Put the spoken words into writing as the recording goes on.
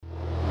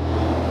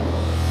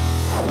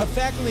A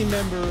faculty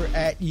member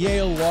at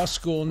Yale Law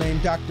School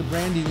named Dr.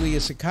 Brandy, a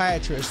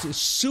psychiatrist, is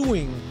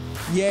suing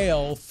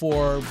Yale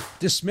for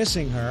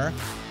dismissing her.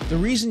 The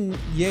reason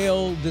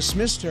Yale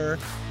dismissed her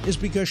is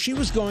because she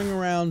was going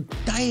around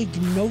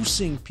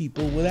diagnosing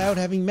people without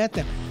having met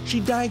them. She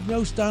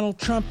diagnosed Donald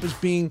Trump as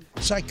being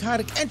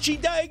psychotic, and she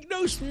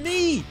diagnosed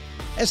me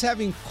as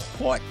having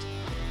caught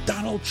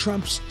Donald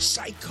Trump's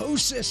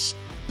psychosis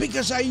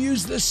because I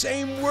used the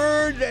same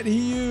word that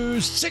he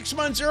used 6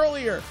 months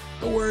earlier,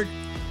 the word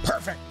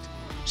perfect.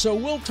 So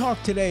we'll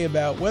talk today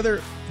about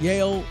whether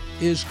Yale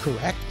is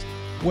correct,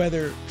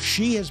 whether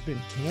she has been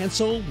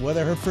canceled,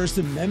 whether her First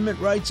Amendment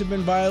rights have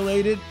been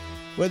violated,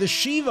 whether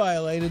she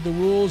violated the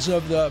rules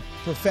of the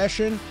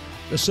profession,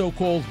 the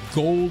so-called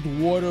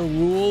Goldwater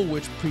rule,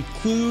 which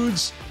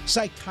precludes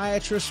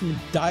psychiatrists from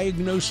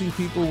diagnosing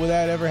people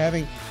without ever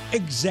having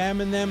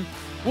examined them.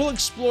 We'll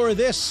explore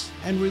this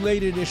and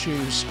related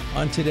issues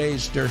on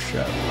today's Dirt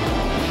Show.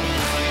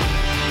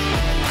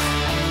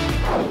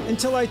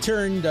 Until I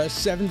turned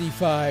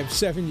 75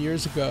 7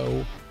 years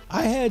ago,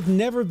 I had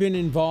never been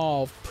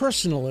involved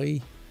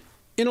personally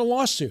in a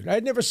lawsuit.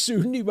 I'd never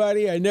sued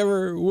anybody. I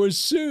never was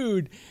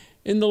sued.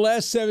 In the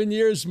last 7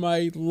 years,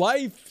 my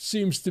life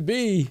seems to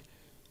be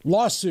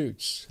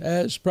lawsuits.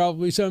 As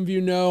probably some of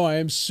you know, I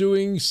am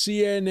suing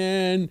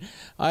CNN.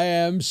 I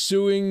am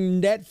suing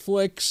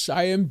Netflix.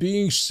 I am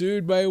being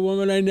sued by a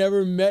woman I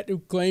never met who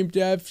claimed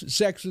to have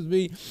sex with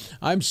me.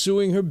 I'm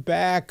suing her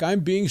back. I'm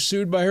being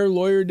sued by her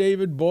lawyer,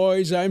 David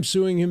Boies. I'm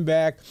suing him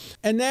back.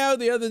 And now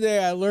the other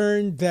day I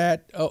learned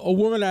that a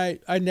woman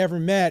I never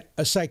met,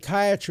 a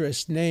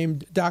psychiatrist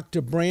named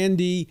Dr.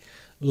 Brandy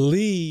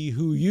Lee,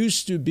 who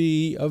used to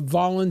be a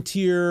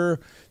volunteer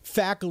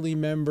faculty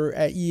member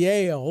at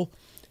Yale,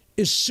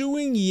 is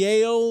suing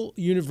Yale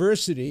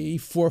University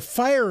for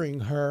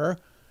firing her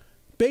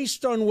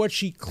based on what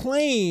she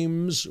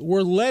claims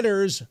were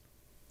letters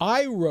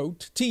I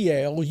wrote to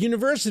Yale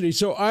University.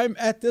 So I'm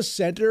at the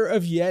center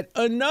of yet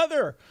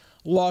another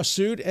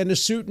lawsuit, and a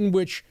suit in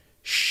which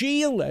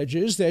she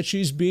alleges that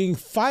she's being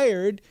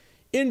fired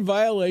in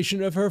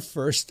violation of her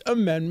First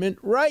Amendment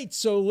rights.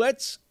 So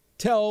let's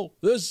tell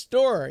the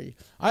story.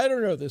 I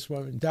don't know this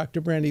woman,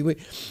 Dr. Brandy Lee.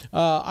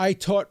 I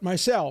taught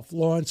myself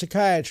law and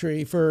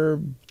psychiatry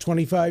for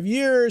 25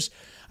 years.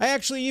 I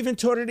actually even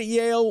taught it at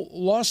Yale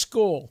Law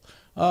School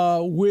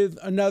with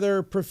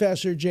another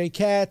professor, Jay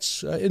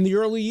Katz. In the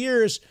early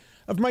years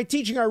of my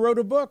teaching, I wrote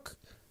a book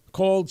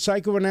called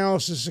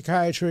Psychoanalysis,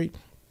 Psychiatry,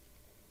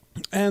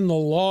 and the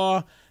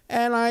Law,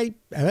 and I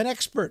am an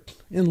expert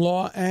in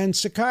law and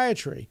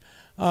psychiatry.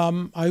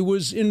 I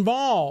was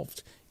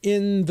involved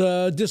in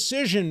the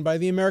decision by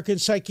the American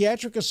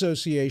Psychiatric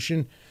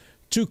Association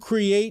to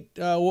create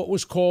what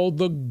was called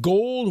the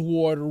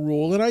Goldwater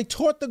rule. And I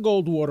taught the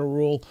Goldwater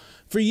rule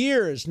for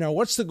years. Now,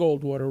 what's the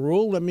Goldwater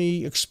rule? Let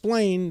me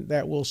explain.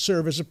 That will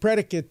serve as a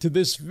predicate to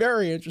this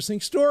very interesting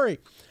story.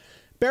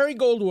 Barry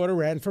Goldwater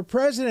ran for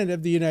president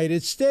of the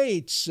United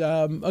States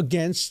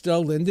against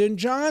Lyndon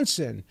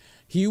Johnson.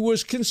 He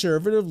was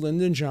conservative.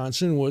 Lyndon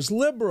Johnson was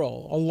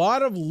liberal. A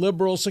lot of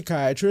liberal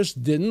psychiatrists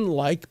didn't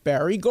like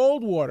Barry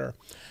Goldwater.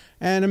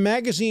 And a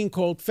magazine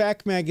called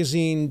Fact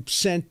Magazine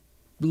sent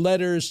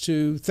letters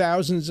to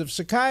thousands of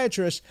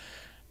psychiatrists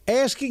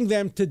asking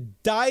them to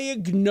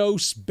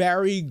diagnose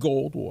Barry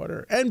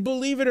Goldwater. And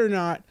believe it or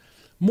not,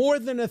 more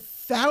than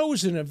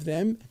 1,000 of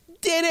them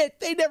did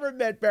it. They never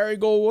met Barry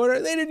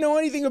Goldwater. They didn't know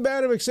anything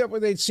about him except what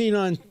they'd seen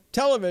on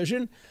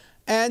television.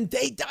 And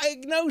they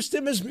diagnosed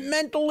him as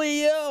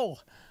mentally ill.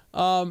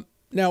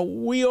 Now,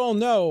 we all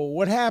know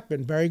what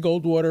happened. Barry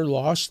Goldwater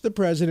lost the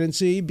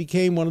presidency,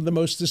 became one of the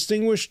most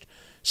distinguished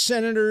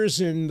senators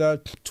in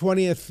the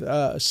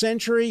 20th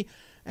century,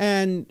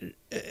 and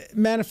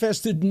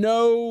manifested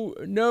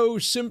no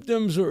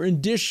symptoms or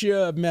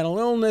indicia of mental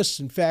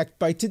illness. In fact,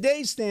 by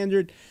today's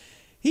standard,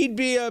 he'd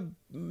be a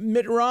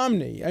Mitt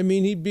Romney. I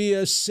mean, he'd be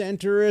a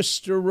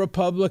centrist or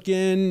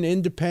Republican,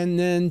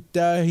 independent.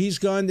 He's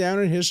gone down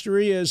in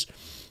history as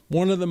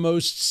one of the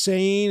most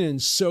sane and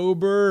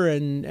sober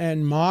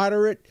and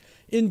moderate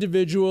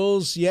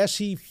individuals. Yes,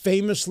 he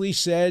famously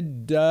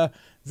said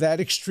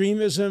that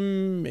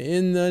extremism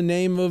in the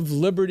name of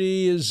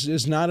liberty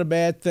is not a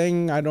bad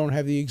thing. I don't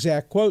have the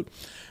exact quote,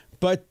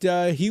 but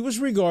he was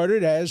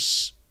regarded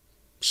as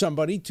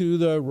somebody to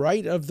the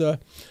right of the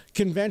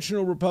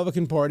conventional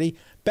Republican Party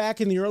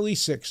back in the early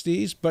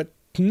 60s, but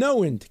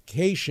no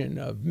indication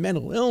of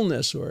mental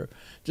illness or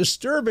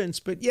disturbance.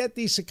 But yet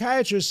these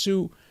psychiatrists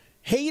who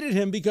hated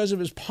him because of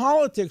his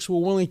politics were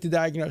willing to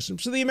diagnose him.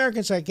 So the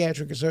American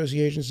Psychiatric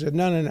Association said,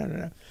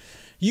 no.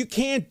 You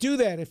can't do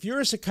that. If you're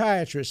a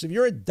psychiatrist, if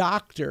you're a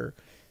doctor,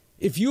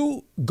 if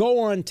you go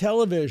on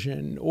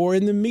television or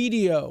in the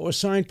media or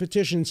sign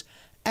petitions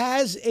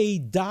as a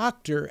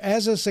doctor,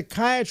 as a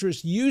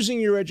psychiatrist, using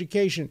your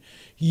education,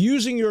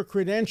 using your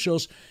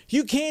credentials,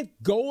 you can't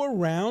go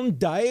around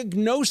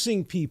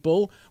diagnosing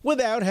people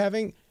without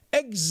having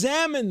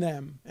examined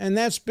them. And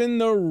that's been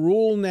the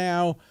rule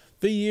now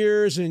for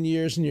years and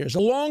years and years.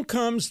 Along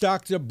comes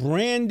Dr.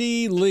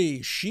 Brandy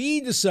Lee. She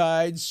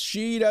decides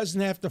she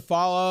doesn't have to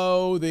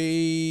follow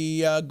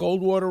the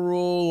Goldwater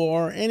rule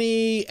or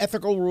any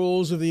ethical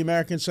rules of the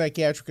American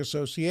Psychiatric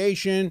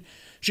Association.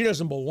 She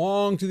doesn't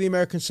belong to the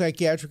American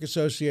Psychiatric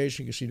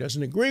Association because she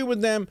doesn't agree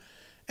with them.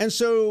 And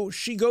so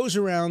she goes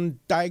around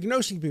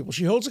diagnosing people.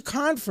 She holds a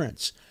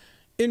conference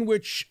in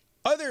which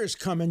others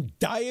come and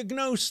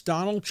diagnose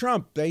Donald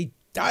Trump. They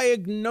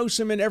diagnose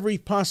him in every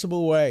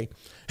possible way.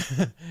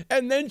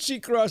 And then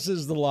she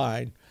crosses the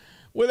line.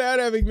 Without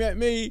having met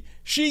me,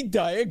 she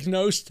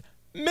diagnosed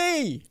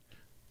me.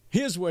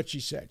 Here's what she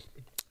said.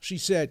 She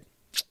said,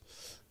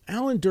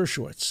 Alan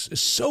Dershowitz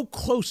is so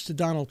close to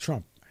Donald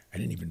Trump. I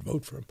didn't even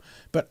vote for him,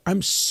 but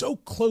I'm so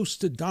close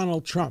to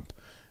Donald Trump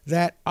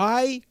that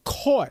I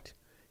caught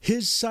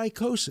his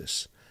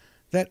psychosis,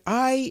 that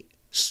I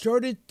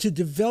started to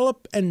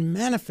develop and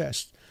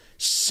manifest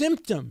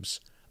symptoms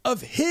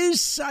of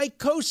his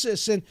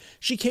psychosis. And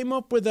she came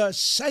up with a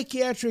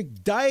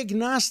psychiatric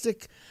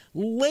diagnostic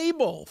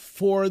label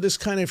for this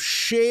kind of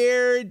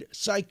shared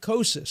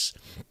psychosis.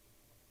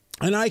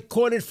 And I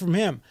caught it from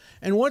him.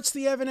 And what's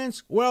the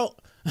evidence? Well,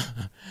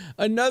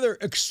 another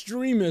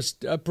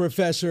extremist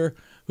professor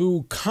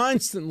who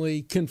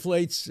constantly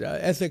conflates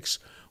ethics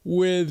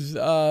with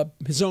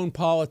his own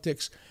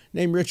politics,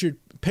 named Richard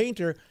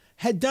Painter,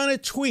 had done a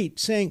tweet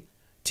saying,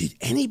 did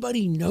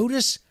anybody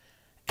notice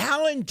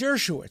Alan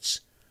Dershowitz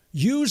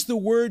used the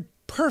word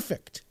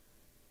perfect,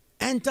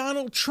 and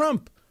Donald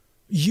Trump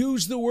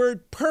used the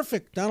word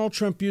perfect. Donald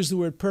Trump used the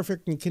word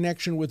perfect in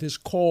connection with his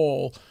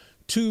call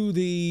to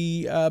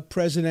the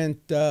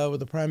president, or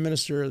the prime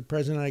minister, or the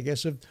president, I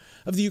guess, of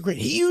the Ukraine.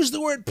 He used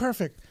the word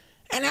perfect,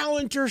 and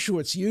Alan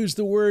Dershowitz used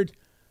the word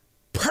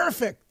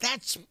perfect.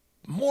 That's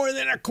more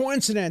than a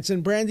coincidence.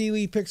 And Brandy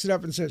Lee picks it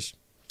up and says,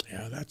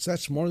 yeah,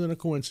 that's more than a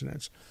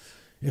coincidence.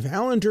 If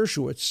Alan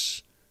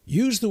Dershowitz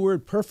used the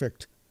word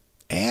perfect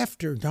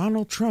after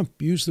Donald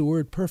Trump used the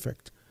word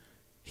perfect,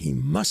 he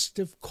must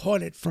have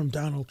caught it from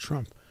Donald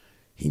Trump.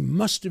 He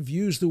must have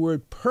used the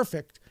word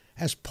perfect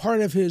as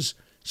part of his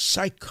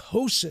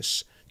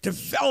psychosis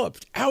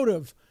developed out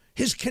of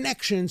his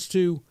connections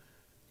to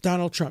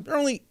Donald Trump. There are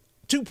only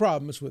two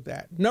problems with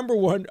that. Number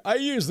one, I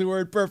used the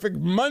word perfect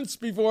months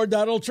before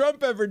Donald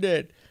Trump ever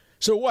did.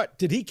 So what?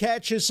 Did he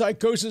catch his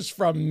psychosis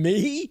from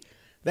me?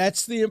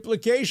 That's the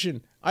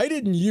implication. I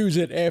didn't use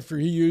it after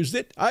he used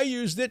it. I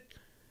used it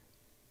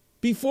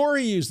before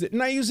he used it,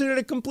 and I used it in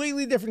a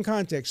completely different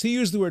context. He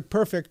used the word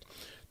perfect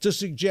to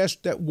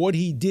suggest that what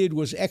he did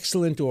was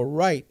excellent or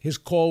right. His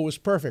call was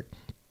perfect.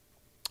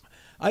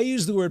 I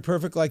used the word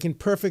perfect like in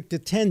perfect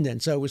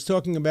attendance. I was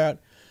talking about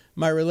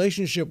my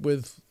relationship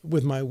with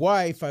my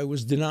wife. I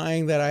was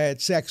denying that I had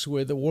sex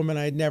with a woman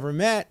I'd never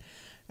met.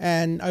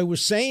 And I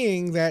was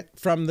saying that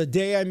from the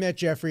day I met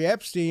Jeffrey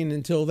Epstein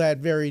until that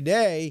very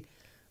day,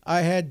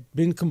 I had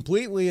been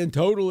completely and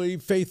totally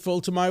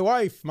faithful to my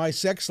wife. My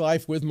sex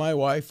life with my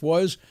wife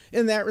was,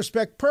 in that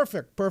respect,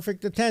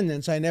 perfect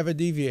attendance. I never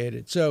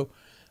deviated. So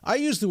I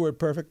used the word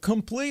perfect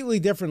completely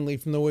differently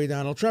from the way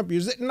Donald Trump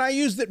used it, and I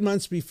used it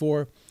months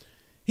before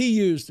he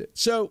used it.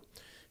 So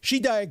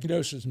she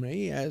diagnoses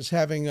me as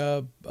having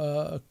a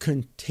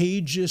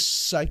contagious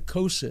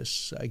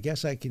psychosis. I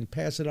guess I can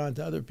pass it on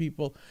to other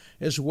people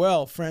as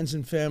well. Friends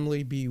and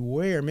family,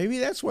 beware. Maybe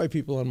that's why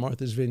people on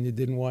Martha's Vineyard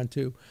didn't want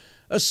to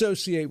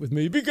associate with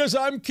me, because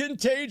I'm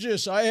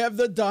contagious. I have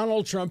the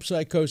Donald Trump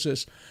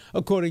psychosis,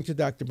 according to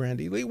Dr.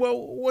 Brandy Lee. Well,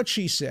 what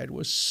she said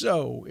was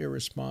so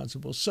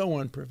irresponsible, so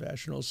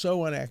unprofessional, so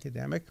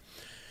unacademic,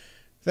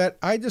 that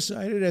I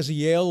decided as a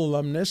Yale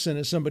alumnus and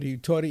as somebody who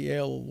taught at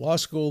Yale Law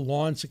School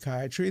law and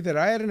psychiatry that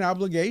I had an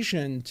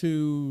obligation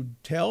to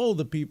tell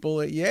the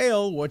people at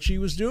Yale what she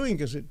was doing,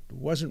 because it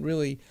wasn't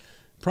really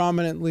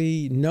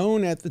prominently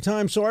known at the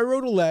time. So I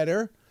wrote a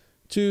letter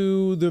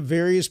to the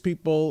various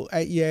people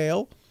at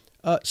Yale,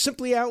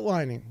 simply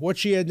outlining what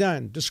she had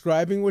done,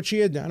 describing what she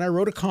had done. I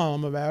wrote a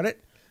column about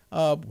it,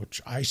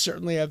 which I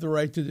certainly have the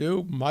right to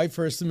do. My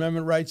First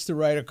Amendment rights to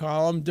write a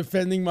column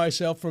defending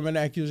myself from an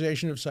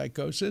accusation of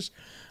psychosis.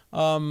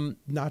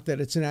 Not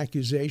that it's an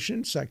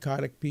accusation.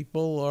 Psychotic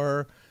people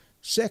are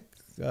sick.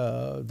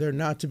 They're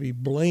not to be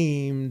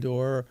blamed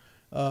or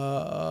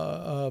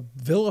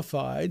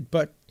vilified,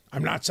 but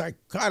I'm not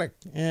psychotic.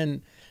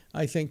 And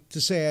I think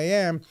to say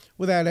I am,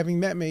 without having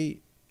met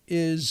me,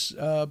 is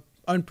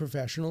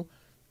unprofessional,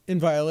 in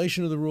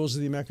violation of the rules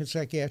of the American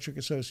Psychiatric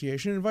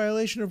Association, in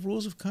violation of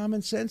rules of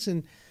common sense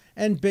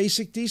and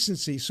basic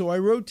decency. So I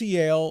wrote to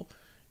Yale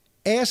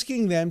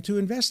asking them to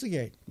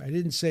investigate. I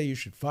didn't say you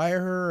should fire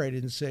her. I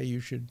didn't say you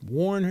should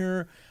warn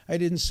her. I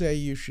didn't say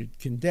you should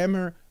condemn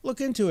her. Look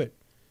into it.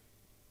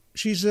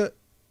 She's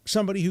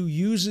somebody who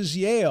uses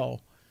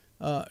Yale.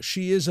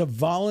 She is a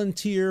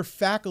volunteer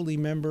faculty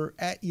member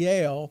at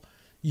Yale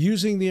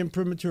using the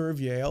imprimatur of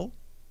Yale.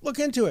 Look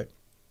into it.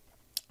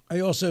 I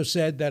also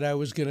said that I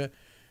was going to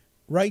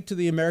write to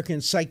the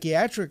American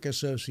Psychiatric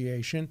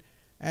Association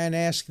and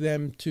ask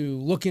them to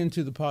look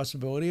into the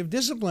possibility of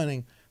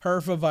disciplining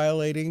her for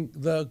violating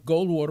the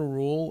Goldwater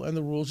rule and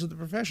the rules of the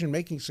profession,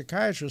 making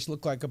psychiatrists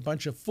look like a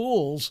bunch of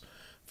fools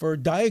for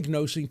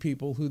diagnosing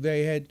people who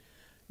they had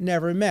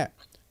never met.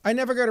 I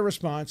never got a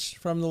response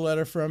from the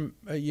letter from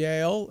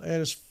Yale,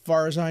 and as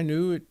far as I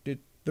knew,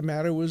 the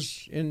matter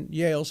was in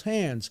Yale's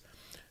hands.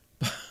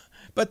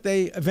 But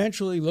they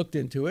eventually looked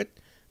into it.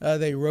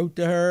 They wrote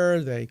to her,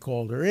 they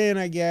called her in,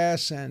 I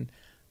guess, and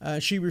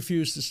she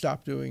refused to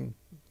stop doing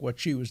what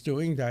she was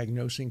doing,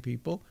 diagnosing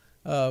people,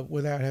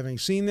 without having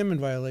seen them, in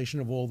violation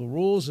of all the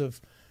rules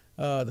of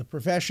the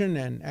profession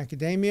and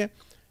academia.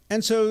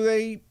 And so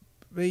they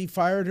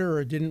fired her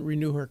or didn't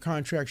renew her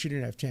contract. She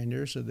didn't have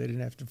tenure, so they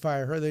didn't have to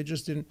fire her. They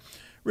just didn't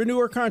renew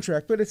her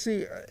contract. But it's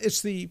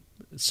the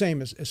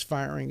same as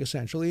firing,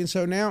 essentially. And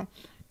so now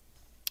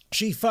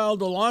she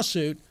filed a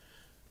lawsuit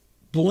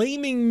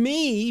blaming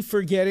me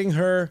for getting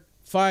her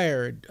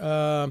fired.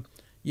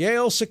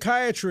 Yale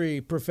psychiatry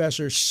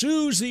professor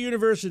sues the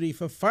university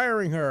for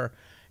firing her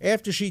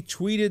after she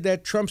tweeted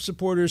that Trump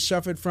supporters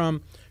suffered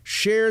from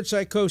shared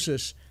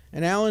psychosis,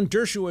 and Alan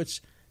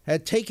Dershowitz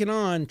had taken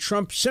on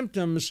Trump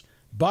symptoms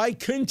by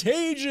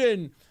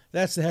contagion.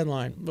 That's the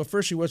headline. Well,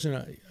 first, she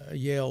wasn't a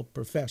Yale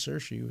professor.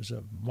 She was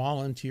a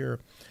volunteer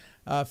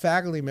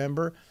faculty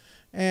member.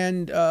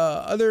 And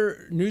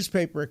other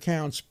newspaper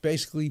accounts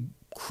basically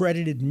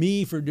credited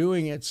me for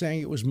doing it,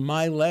 saying it was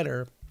my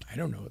letter. I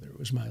don't know whether it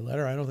was my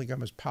letter. I don't think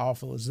I'm as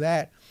powerful as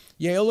that.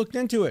 Yale looked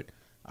into it.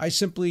 I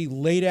simply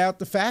laid out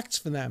the facts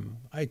for them.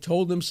 I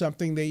told them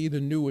something they either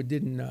knew or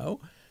didn't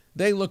know.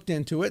 They looked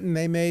into it and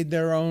they made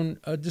their own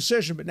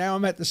decision. But now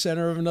I'm at the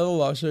center of another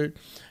lawsuit.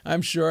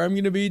 I'm sure I'm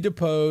going to be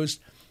deposed.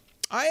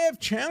 I have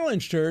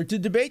challenged her to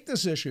debate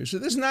this issue. So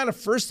this is not a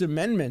First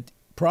Amendment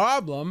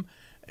problem.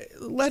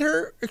 Let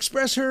her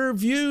express her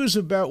views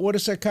about what a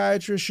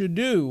psychiatrist should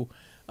do.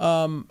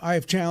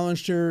 I've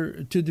challenged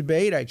her to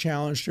debate. I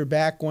challenged her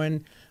back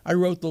when I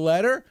wrote the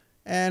letter,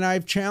 and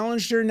I've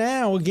challenged her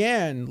now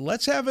again.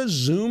 Let's have a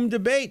Zoom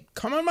debate.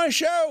 Come on my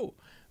show.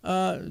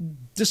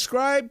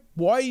 Describe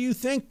why you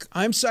think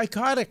I'm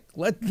psychotic.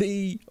 Let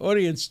the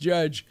audience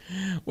judge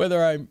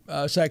whether I'm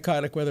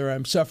psychotic, whether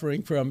I'm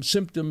suffering from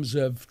symptoms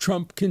of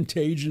Trump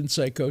contagion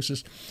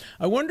psychosis.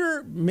 I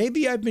wonder,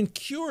 maybe I've been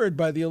cured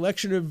by the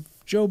election of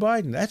Joe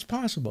Biden. That's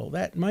possible.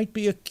 That might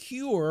be a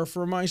cure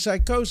for my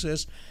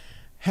psychosis,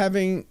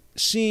 having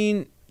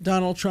seen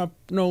Donald Trump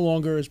no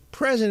longer as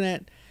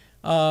president.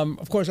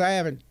 Of course, I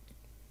haven't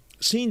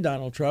seen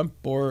Donald Trump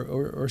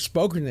or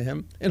spoken to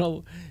him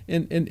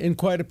in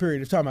quite a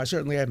period of time. I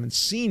certainly haven't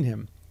seen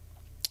him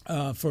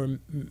for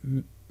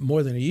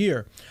more than a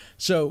year.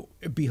 So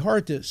it'd be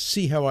hard to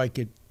see how I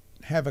could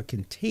have a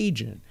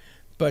contagion.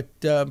 But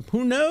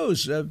who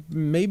knows?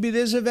 Maybe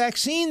there's a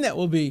vaccine that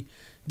will be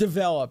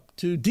developed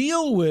to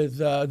deal with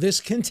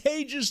this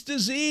contagious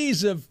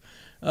disease of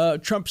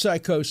Trump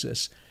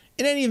psychosis.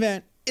 In any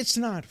event, it's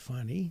not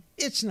funny.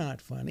 It's not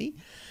funny.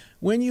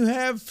 When you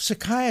have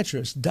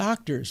psychiatrists,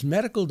 doctors,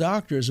 medical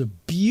doctors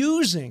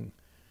abusing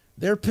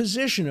their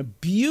position,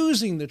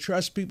 abusing the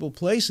trust people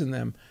place in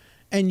them,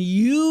 and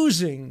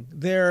using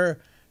their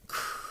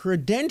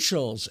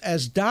credentials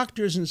as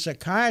doctors and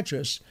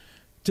psychiatrists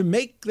to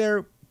make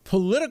their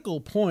political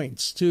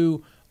points,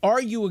 to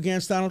argue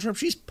against Donald Trump.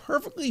 She's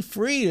perfectly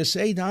free to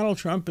say Donald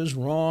Trump is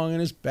wrong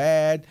and is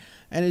bad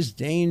and is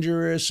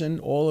dangerous and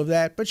all of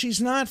that. But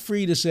she's not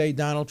free to say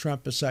Donald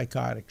Trump is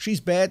psychotic. She's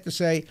bad to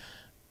say,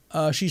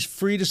 she's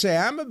free to say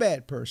I'm a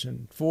bad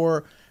person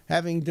for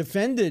having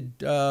defended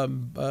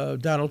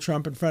Donald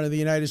Trump in front of the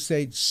United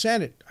States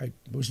Senate. I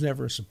was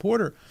never a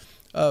supporter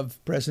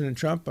of President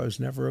Trump. I was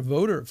never a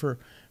voter for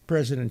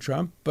President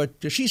Trump. But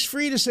she's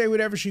free to say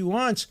whatever she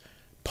wants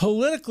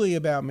politically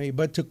about me.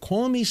 But to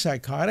call me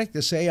psychotic,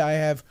 to say I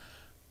have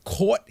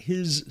caught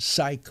his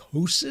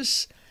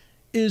psychosis,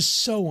 is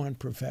so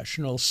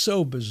unprofessional,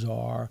 so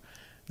bizarre,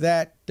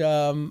 that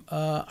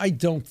I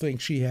don't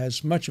think she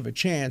has much of a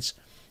chance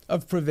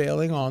of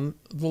prevailing on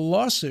the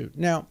lawsuit.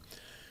 Now,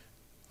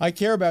 I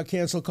care about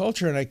cancel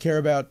culture and I care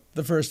about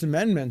the First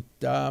Amendment.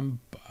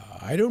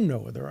 I don't know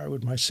whether I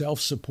would myself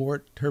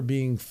support her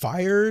being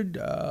fired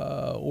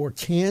or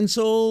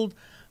canceled.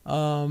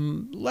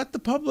 Let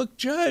the public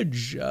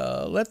judge.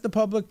 Let the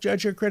public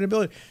judge her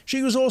credibility.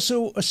 She was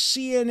also a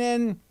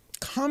CNN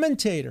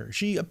commentator.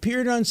 She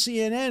appeared on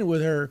CNN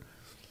with her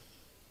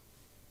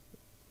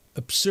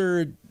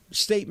absurd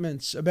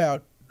statements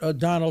about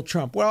Donald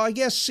Trump. Well, I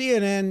guess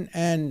CNN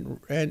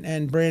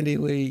and Brandy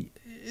Lee,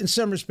 in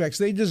some respects,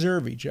 they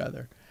deserve each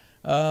other.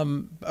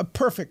 A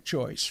perfect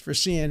choice for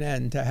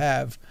CNN to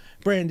have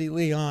Brandy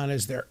Lee on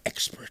as their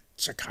expert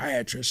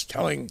psychiatrist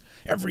telling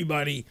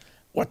everybody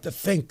what to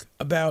think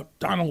about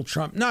Donald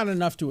Trump. Not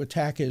enough to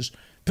attack his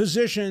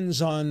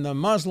positions on the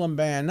Muslim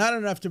ban, not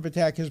enough to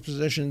attack his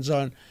positions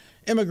on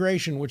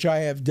immigration, which I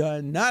have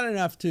done, not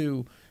enough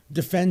to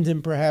defend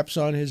him perhaps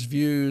on his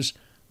views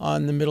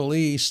on the Middle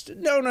East.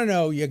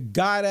 No. You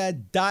gotta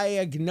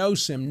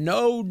diagnose him.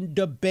 No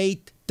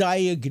debate,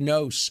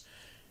 diagnose.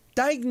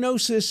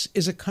 Diagnosis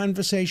is a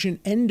conversation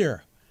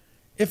ender.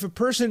 If a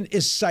person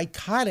is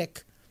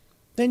psychotic,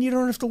 then you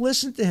don't have to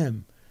listen to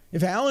him.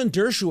 If Alan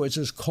Dershowitz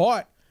has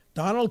caught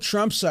Donald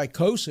Trump's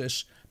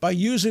psychosis by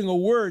using a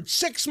word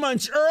 6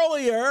 months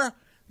earlier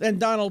than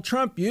Donald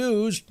Trump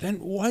used, then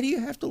why do you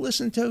have to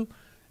listen to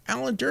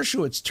Alan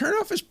Dershowitz? Turn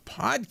off his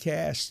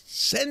podcast.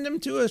 Send him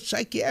to a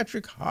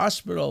psychiatric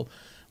hospital.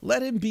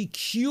 Let him be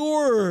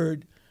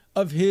cured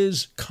of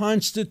his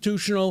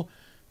constitutional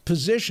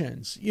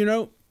positions. You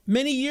know,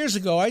 many years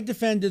ago, I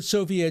defended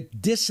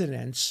Soviet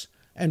dissidents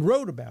and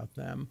wrote about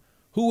them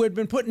who had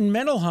been put in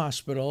mental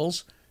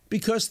hospitals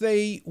because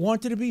they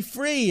wanted to be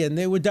free and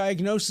they were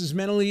diagnosed as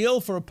mentally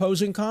ill for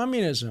opposing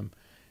communism.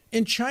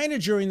 In China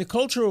during the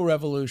Cultural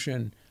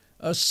Revolution,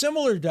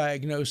 similar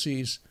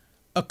diagnoses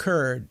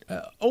occurred.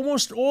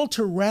 Almost all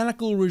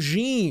tyrannical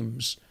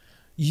regimes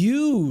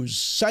use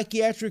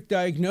psychiatric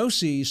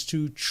diagnoses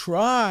to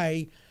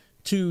try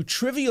to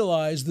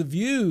trivialize the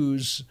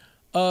views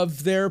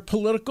of their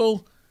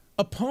political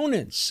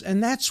opponents.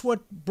 And that's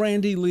what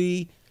Brandy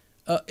Lee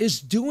is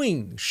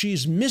doing.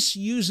 She's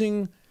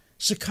misusing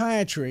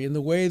psychiatry in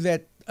the way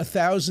that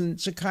 1,000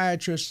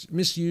 psychiatrists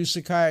misuse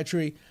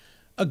psychiatry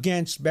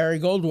against Barry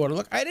Goldwater.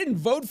 Look, I didn't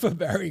vote for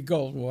Barry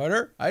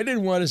Goldwater. I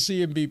didn't want to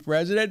see him be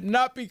president,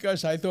 not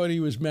because I thought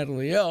he was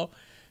mentally ill,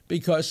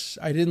 because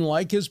I didn't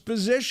like his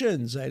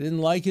positions. I didn't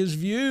like his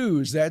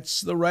views.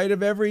 That's the right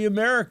of every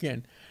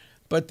American.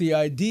 But the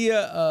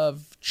idea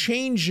of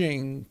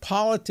changing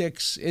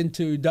politics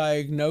into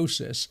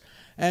diagnosis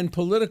and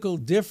political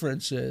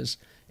differences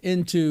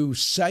into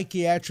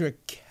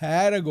psychiatric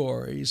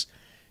categories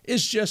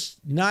is just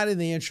not in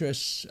the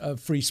interests of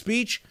free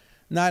speech,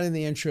 not in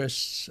the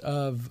interests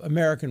of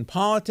American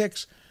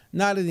politics,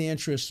 not in the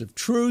interests of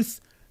truth,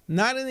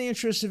 not in the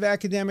interests of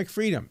academic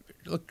freedom.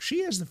 Look,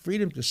 she has the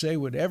freedom to say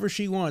whatever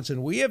she wants,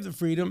 and we have the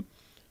freedom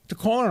to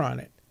call her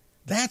on it.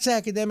 That's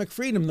academic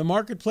freedom, the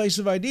marketplace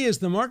of ideas.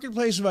 The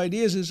marketplace of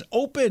ideas is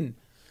open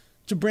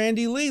to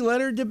Brandy Lee.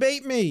 Let her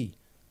debate me.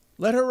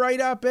 Let her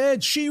write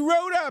op-eds. She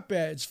wrote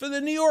op-eds for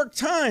the New York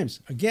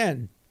Times.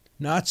 Again,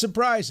 not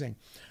surprising.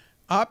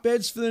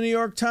 Op-eds for the New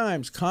York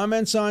Times,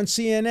 comments on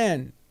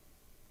CNN.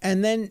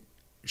 And then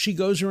she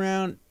goes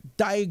around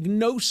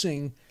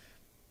diagnosing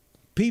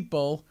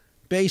people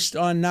based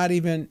on not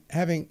even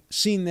having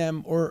seen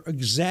them or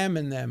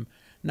examined them,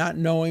 not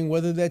knowing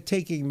whether they're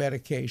taking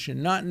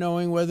medication, not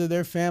knowing whether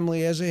their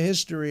family has a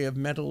history of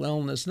mental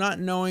illness, not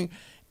knowing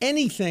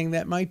anything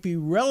that might be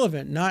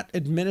relevant, not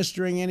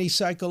administering any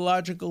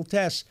psychological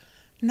tests,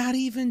 not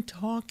even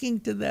talking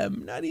to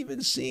them, not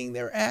even seeing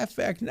their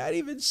affect, not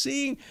even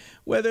seeing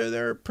whether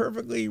they're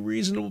perfectly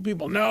reasonable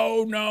people.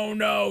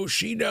 No,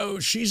 she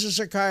knows. She's a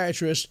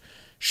psychiatrist.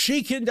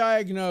 She can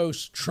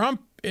diagnose.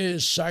 Trump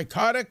is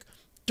psychotic.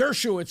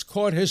 Dershowitz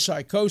caught his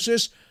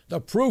psychosis.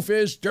 The proof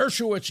is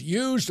Dershowitz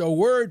used a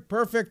word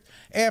perfect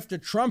after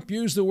Trump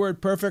used the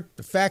word perfect.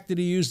 The fact that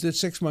he used it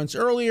 6 months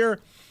earlier,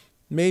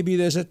 maybe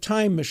there's a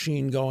time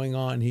machine going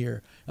on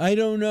here. I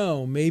don't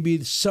know.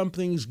 Maybe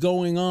something's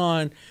going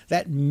on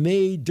that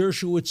made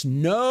Dershowitz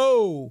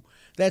know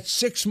that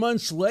 6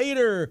 months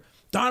later,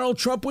 Donald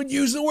Trump would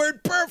use the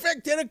word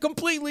perfect in a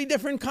completely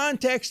different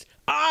context.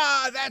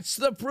 That's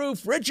the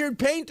proof. Richard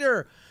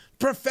Painter,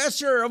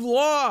 professor of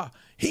law,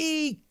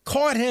 he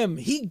caught him.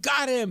 He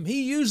got him.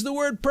 He used the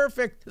word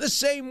perfect, the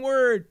same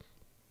word.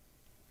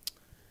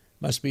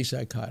 Must be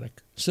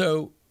psychotic.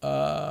 So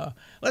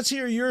let's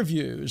hear your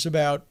views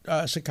about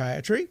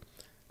psychiatry,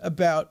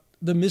 about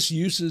the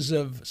misuses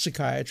of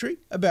psychiatry,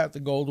 about the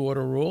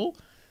Goldwater rule,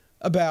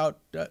 about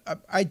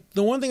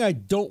the one thing I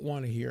don't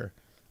want to hear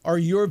are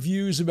your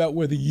views about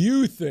whether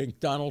you think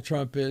Donald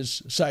Trump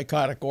is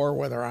psychotic or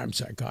whether I'm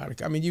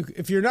psychotic. I mean,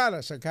 if you're not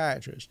a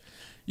psychiatrist,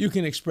 you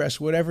can express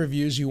whatever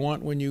views you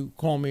want when you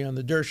call me on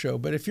the Der Show.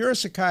 But if you're a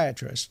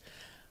psychiatrist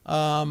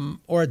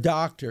or a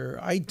doctor,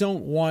 I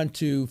don't want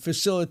to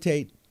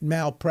facilitate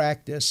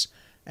malpractice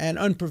and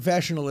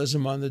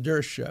unprofessionalism on the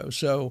Der Show.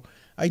 So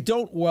I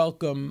don't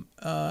welcome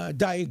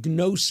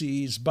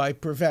diagnoses by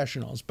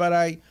professionals, but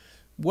I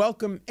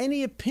welcome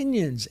any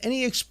opinions,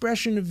 any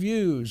expression of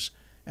views.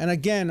 And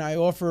again, I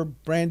offer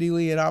Brandy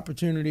Lee an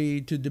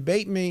opportunity to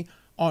debate me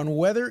on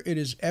whether it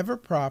is ever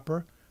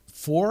proper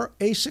for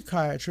a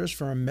psychiatrist,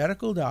 for a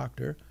medical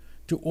doctor,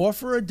 to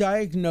offer a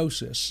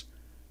diagnosis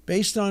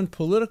based on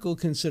political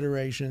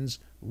considerations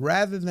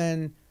rather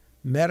than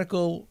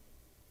medical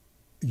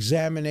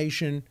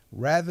examination,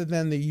 rather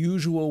than the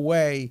usual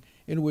way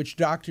in which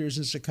doctors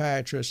and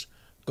psychiatrists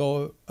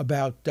go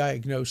about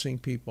diagnosing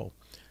people.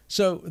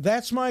 So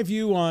that's my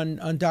view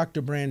on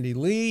Dr. Brandy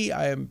Lee.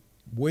 I am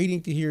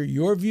waiting to hear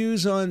your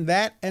views on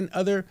that and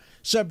other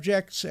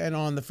subjects, and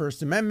on the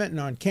First Amendment and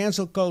on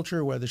cancel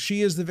culture, whether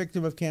she is the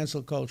victim of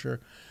cancel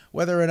culture,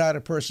 whether or not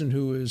a person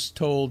who is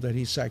told that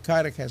he's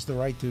psychotic has the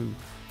right to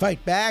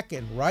fight back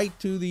and write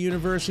to the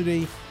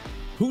university.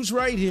 Who's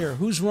right here?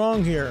 Who's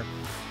wrong here?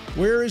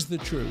 Where is the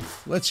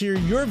truth? Let's hear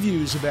your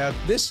views about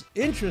this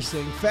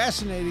interesting,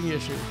 fascinating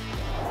issue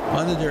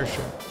on The Der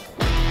Show.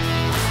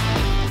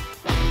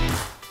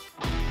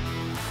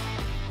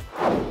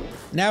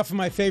 Now for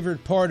my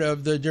favorite part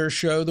of The Der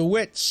Show, the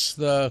wits,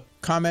 the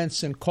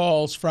comments and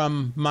calls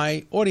from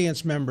my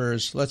audience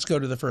members. Let's go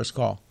to the first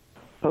call.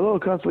 Hello,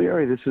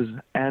 Consigliere. This is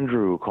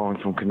Andrew calling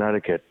from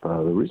Connecticut. The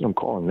reason I'm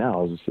calling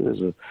now is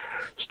there's a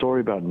story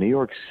about New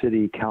York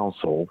City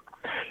Council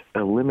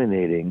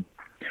eliminating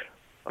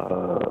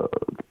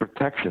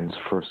protections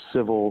for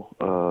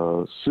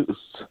civil suits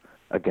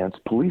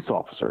against police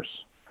officers.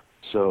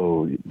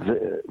 So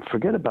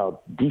forget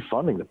about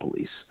defunding the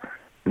police.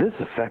 This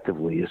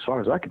effectively, as far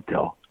as I can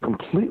tell,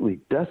 completely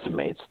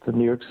decimates the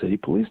New York City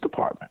Police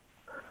Department.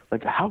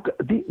 Like, how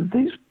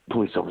these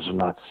police officers are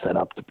not set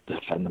up to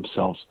defend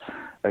themselves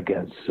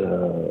against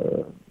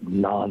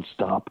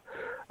nonstop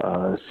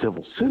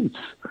civil suits.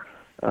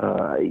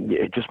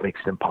 It just makes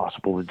it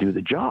impossible to do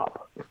the job.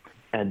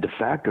 And de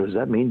facto, does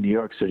that mean New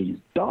York City is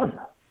done?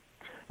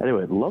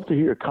 Anyway, I'd love to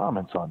hear your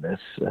comments on this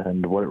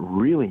and what it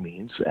really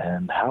means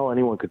and how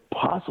anyone could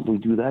possibly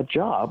do that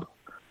job,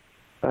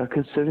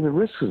 considering the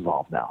risks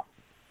involved now.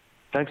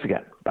 Thanks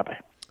again. Bye-bye.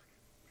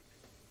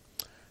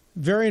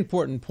 Very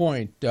important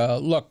point.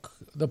 Look,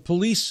 the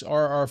police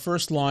are our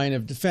first line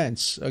of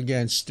defense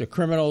against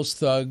criminals,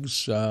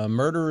 thugs,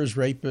 murderers,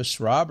 rapists,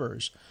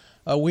 robbers.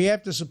 We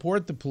have to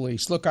support the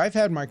police. Look, I've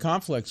had my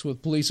conflicts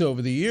with police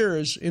over the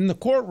years in the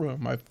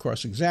courtroom. I've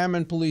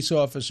cross-examined police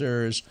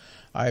officers.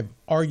 I've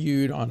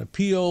argued on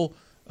appeal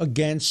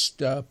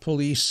against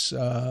police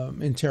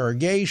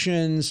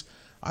interrogations.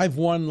 I've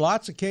won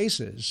lots of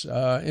cases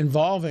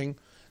involving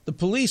the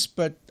police,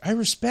 but I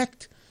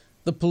respect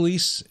the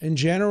police in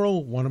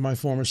general. One of my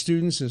former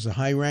students is a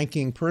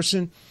high-ranking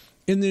person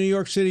in the New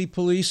York City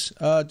Police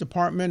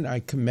Department.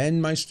 I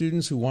commend my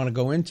students who want to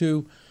go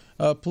into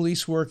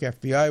police work,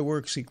 FBI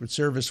work, Secret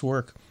Service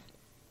work.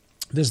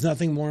 There's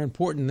nothing more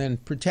important than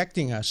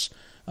protecting us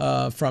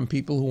from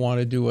people who want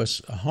to do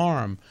us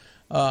harm.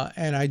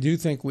 And I do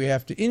think we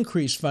have to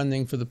increase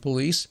funding for the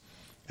police.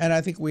 And I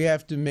think we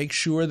have to make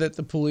sure that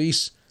the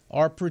police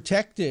are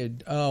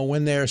protected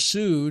when they're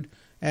sued,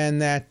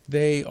 and that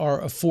they are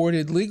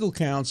afforded legal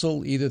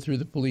counsel either through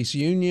the police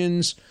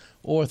unions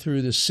or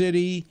through the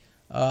city.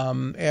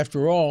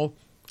 After all,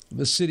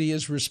 the city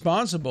is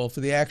responsible for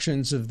the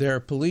actions of their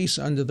police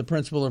under the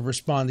principle of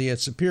respondeat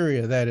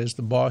superior. That is,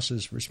 the boss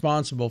is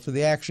responsible for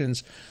the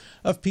actions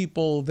of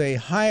people they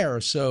hire.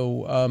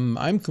 So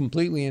I'm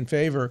completely in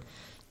favor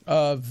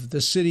of the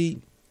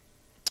city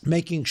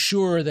making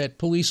sure that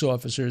police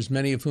officers,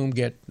 many of whom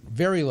get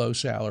very low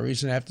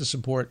salaries and have to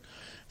support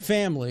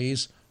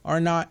families, are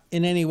not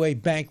in any way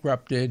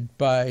bankrupted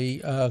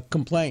by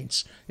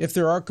complaints. If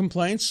there are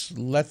complaints,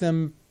 let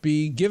them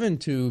be given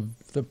to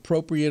the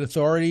appropriate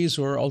authorities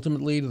or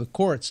ultimately to the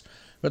courts.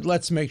 But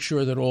let's make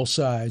sure that all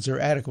sides are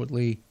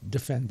adequately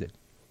defended.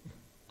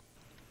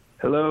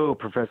 Hello,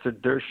 Professor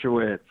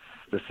Dershowitz.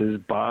 This is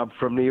Bob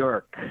from New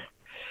York.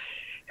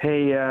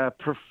 Hey,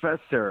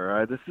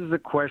 Professor, this is a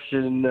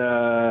question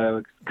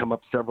come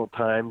up several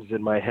times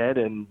in my head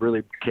and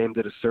really came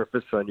to the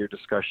surface on your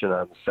discussion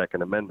on the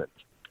Second Amendment.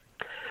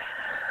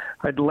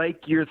 I'd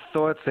like your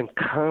thoughts and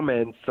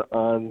comments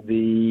on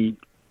the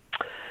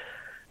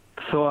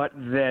thought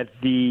that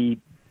the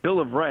Bill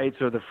of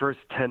Rights or the first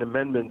 10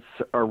 amendments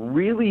are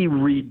really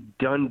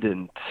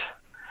redundant,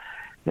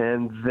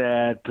 and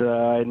that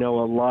I know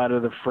a lot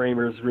of the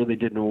framers really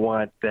didn't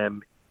want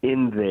them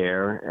in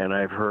there, and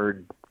I've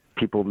heard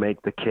people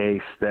make the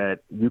case that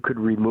you could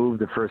remove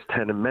the first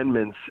 10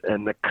 amendments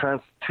and the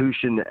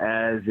Constitution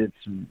as it's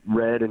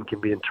read and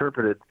can be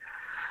interpreted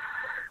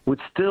would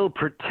still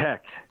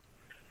protect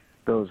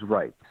those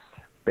rights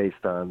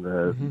based on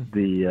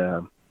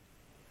the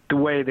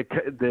way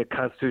the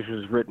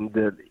Constitution is written.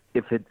 That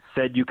if it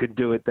said you could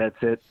do it,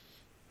 that's it.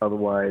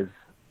 Otherwise,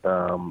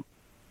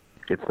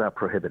 it's not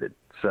prohibited.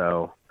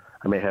 So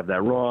I may have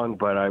that wrong,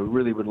 but I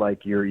really would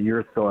like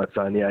your thoughts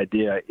on the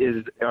idea.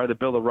 Are the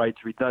Bill of Rights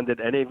redundant?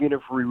 And even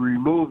if we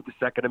remove the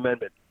Second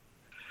Amendment,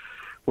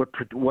 how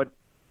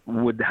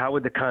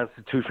would the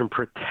Constitution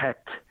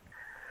protect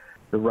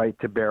the right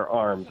to bear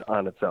arms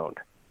on its own?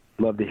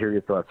 Love to hear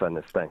your thoughts on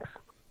this. Thanks.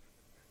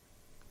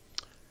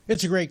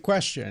 It's a great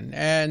question,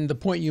 and the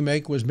point you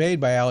make was made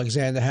by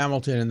Alexander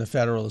Hamilton in the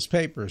Federalist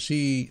Papers.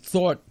 He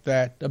thought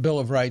that a Bill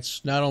of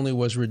Rights not only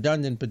was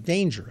redundant but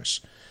dangerous,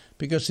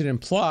 because it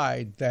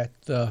implied that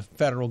the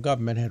federal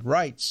government had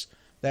rights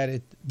that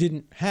it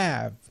didn't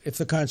have. If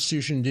the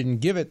Constitution didn't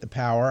give it the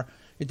power,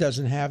 it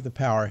doesn't have the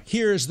power.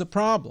 Here's the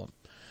problem.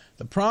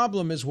 The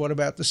problem is, what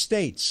about the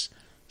states?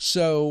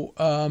 So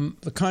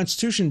the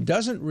Constitution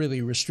doesn't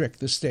really restrict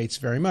the states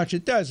very much.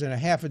 It does in a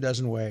half a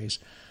dozen ways.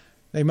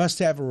 They must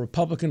have a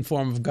Republican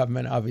form of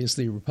government,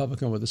 obviously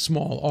Republican with a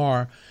small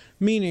r,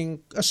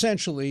 meaning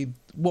essentially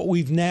what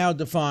we've now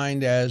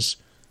defined as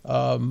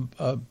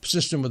a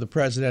system with a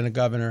president, a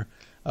governor.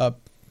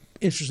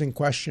 Interesting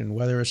question,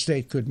 whether a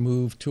state could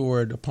move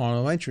toward a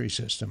parliamentary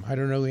system. I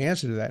don't know the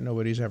answer to that.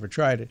 Nobody's ever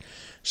tried it.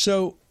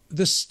 So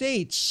the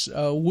states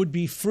would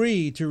be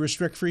free to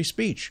restrict free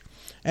speech.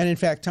 And in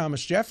fact,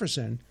 Thomas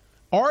Jefferson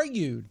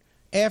argued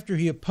after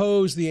he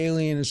opposed the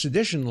Alien and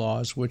Sedition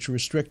laws, which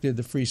restricted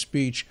the free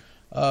speech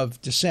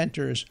of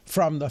dissenters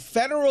from the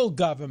federal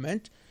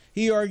government.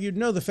 He argued,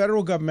 no, the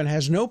federal government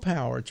has no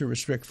power to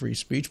restrict free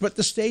speech, but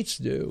the states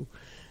do.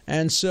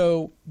 And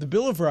so the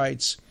Bill of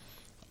Rights,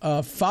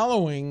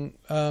 following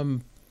the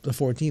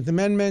 14th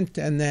Amendment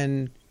and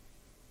then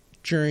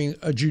during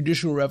a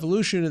judicial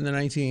revolution in the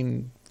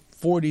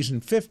 1940s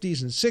and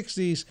 50s and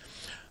 60s,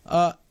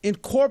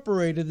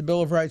 incorporated the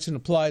Bill of Rights and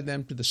applied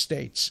them to the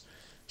states.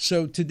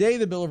 So today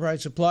the Bill of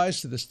Rights applies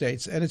to the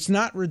states, and it's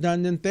not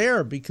redundant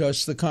there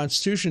because the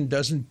Constitution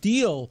doesn't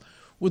deal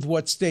with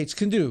what states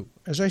can do.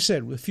 As I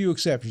said, with few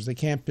exceptions. They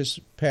can't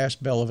pass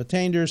Bill of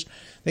Attainders,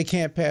 they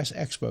can't pass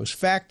ex post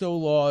facto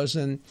laws,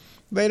 and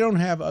they don't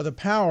have other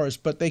powers,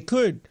 but they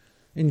could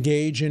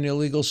engage in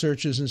illegal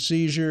searches and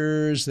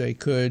seizures, they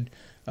could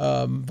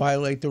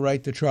violate the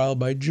right to trial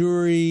by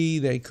jury,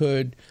 they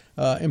could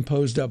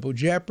impose double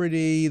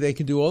jeopardy, they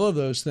could do all of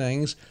those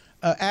things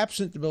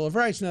absent the Bill of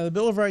Rights. Now, the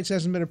Bill of Rights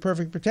hasn't been a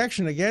perfect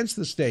protection against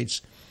the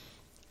states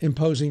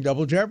imposing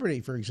double jeopardy,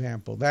 for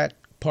example. That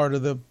part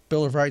of the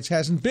Bill of Rights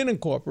hasn't been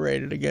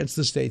incorporated against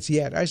the states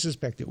yet. I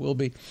suspect it will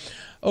be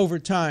over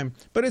time.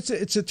 But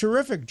it's a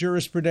terrific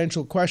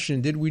jurisprudential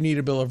question. Did we need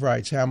a Bill of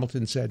Rights?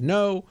 Hamilton said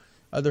no.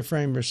 Other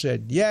framers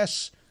said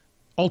yes.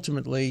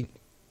 Ultimately,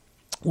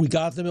 we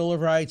got the Bill of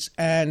Rights,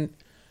 and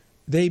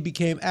they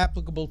became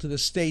applicable to the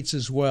states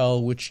as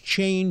well, which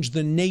changed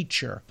the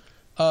nature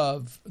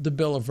of the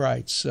Bill of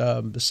Rights.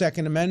 The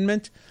Second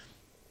Amendment,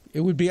 it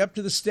would be up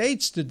to the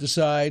states to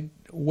decide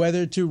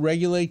whether to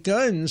regulate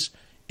guns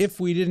if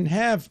we didn't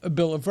have a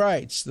Bill of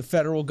Rights. The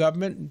federal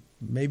government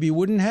maybe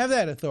wouldn't have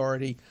that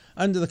authority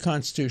under the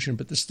Constitution,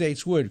 but the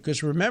states would.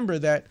 Because remember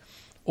that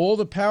all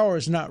the power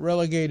is not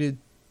relegated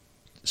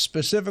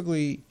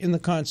specifically in the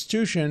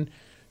Constitution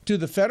to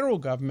the federal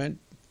government,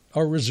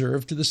 are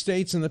reserved to the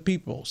states and the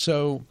people.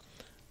 So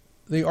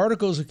the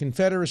Articles of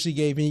Confederacy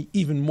gave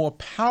even more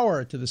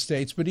power to the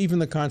states, but even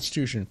the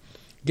Constitution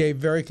gave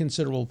very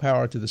considerable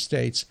power to the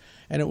states.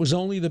 And it was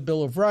only the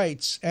Bill of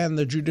Rights and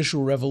the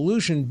judicial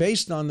revolution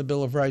based on the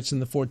Bill of Rights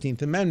and the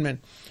 14th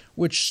Amendment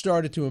which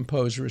started to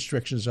impose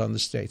restrictions on the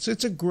states.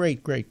 It's a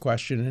great, great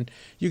question, and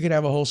you could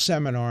have a whole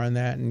seminar on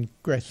that. And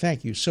Greg,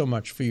 thank you so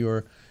much for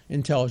your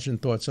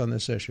intelligent thoughts on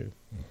this issue.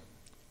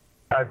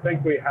 I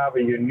think we have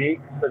a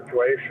unique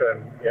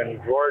situation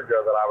in Georgia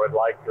that I would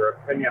like your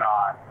opinion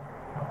on.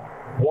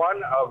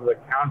 One of the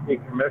county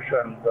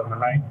commissions in the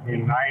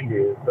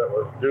 1990s that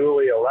was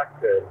duly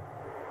elected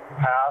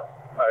passed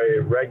a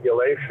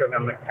regulation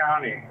in the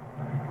county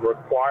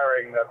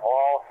requiring that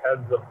all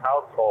heads of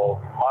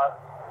households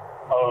must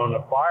own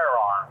a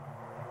firearm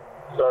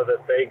so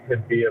that they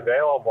could be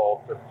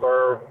available to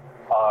serve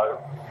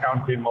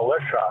county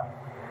militia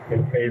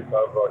in case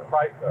of a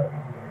crisis.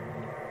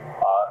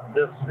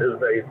 This is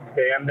a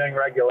standing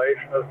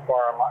regulation as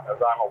far as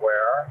I'm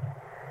aware.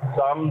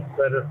 Some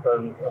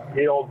citizens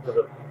appealed to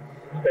the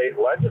state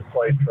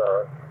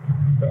legislature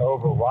to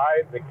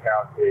override the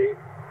county,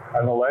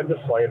 and the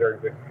legislature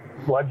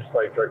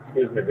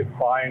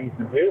declined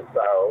to do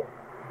so.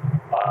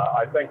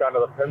 I think under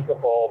the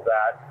principle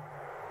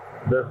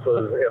that this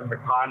was in the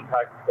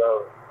context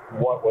of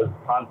what was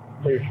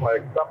constitutionally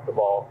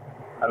acceptable,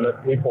 and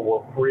that people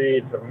were free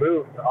to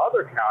move to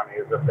other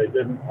counties if they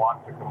didn't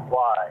want to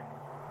comply.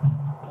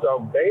 So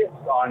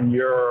based on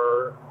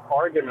your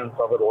arguments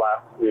over the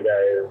last few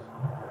days,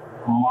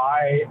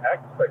 my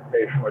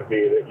expectation would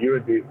be that you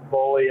would be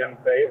fully in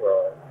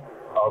favor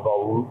of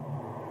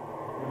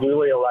a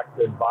duly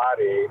elected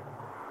body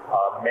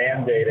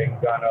mandating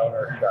gun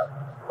ownership.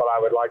 But I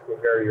would like to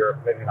hear your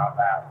opinion on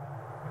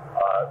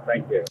that.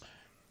 Thank you.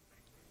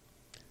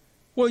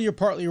 Well, you're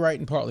partly right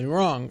and partly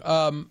wrong.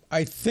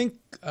 I think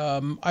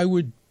I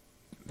would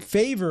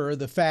favor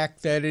the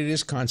fact that it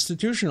is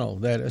constitutional,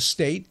 that a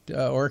state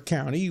or a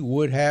county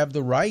would have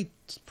the right,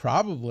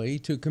 probably,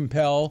 to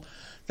compel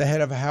the head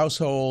of a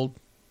household,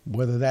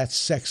 whether that's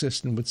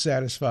sexist and would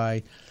satisfy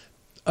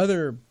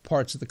other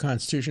parts of the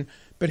Constitution,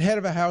 but head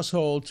of a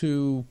household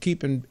to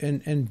keep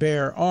and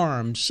bear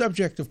arms,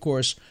 subject, of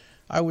course,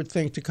 I would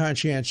think, to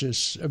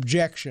conscientious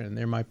objection.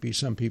 There might be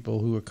some people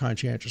who are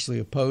conscientiously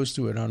opposed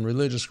to it on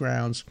religious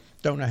grounds.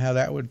 Don't know how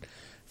that would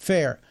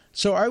fare.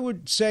 So I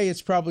would say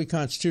it's probably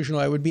constitutional.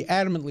 I would be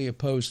adamantly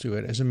opposed to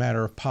it as a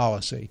matter of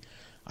policy.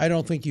 I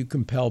don't think you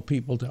compel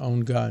people to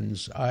own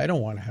guns. I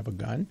don't want to have a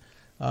gun.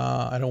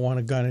 I don't want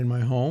a gun in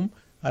my home.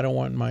 I don't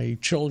want my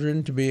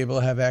children to be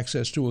able to have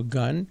access to a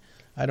gun.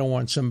 I don't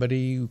want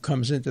somebody who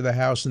comes into the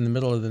house in the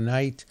middle of the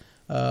night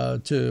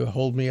to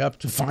hold me up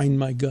to find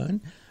my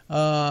gun.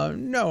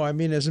 No, I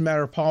mean, as a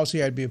matter of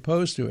policy, I'd be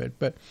opposed to it.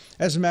 But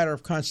as a matter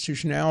of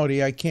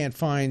constitutionality, I can't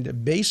find a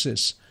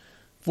basis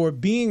for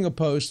being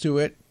opposed to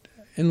it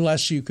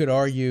unless you could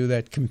argue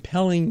that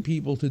compelling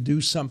people to do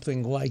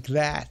something like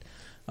that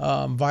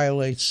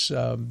violates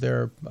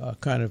their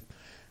kind of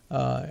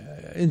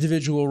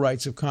individual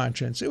rights of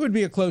conscience. It would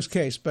be a close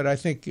case, but I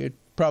think it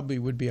probably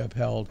would be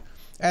upheld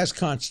as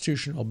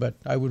constitutional, but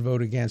I would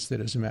vote against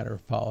it as a matter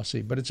of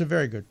policy. But it's a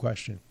very good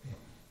question.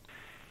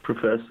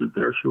 Professor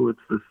Dershowitz,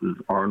 this is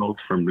Arnold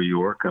from New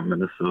York. I'm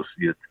an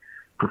associate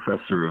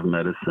professor of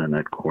medicine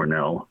at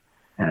Cornell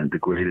and a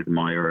great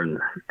admirer and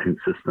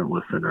consistent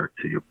listener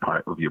to your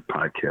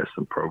podcast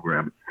and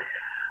program.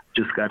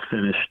 just got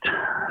finished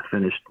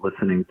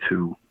listening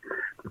to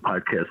the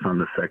podcast on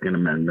the Second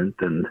Amendment,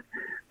 and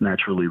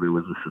naturally there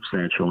was a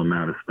substantial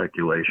amount of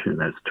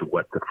speculation as to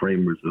what the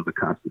framers of the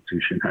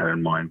Constitution had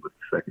in mind with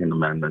the Second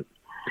Amendment.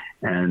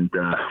 And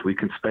we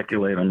can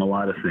speculate on a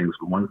lot of things,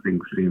 but one thing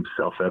seems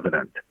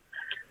self-evident,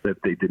 that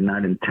they did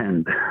not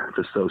intend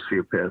for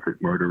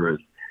sociopathic murderers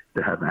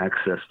to have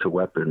access to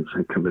weapons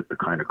and commit the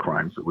kind of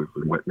crimes that we've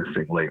been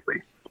witnessing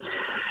lately.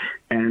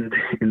 And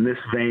in this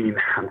vein,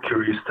 I'm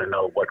curious to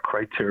know what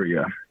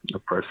criteria a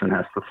person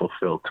has to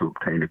fulfill to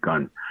obtain a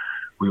gun.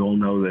 We all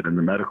know that in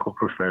the medical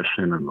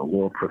profession, in the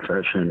law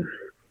profession,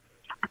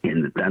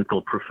 in the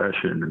dental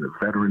profession, in the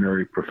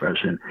veterinary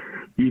profession,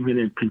 even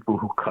in people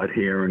who cut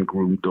hair and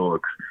groom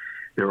dogs,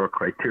 there are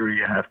criteria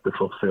you have to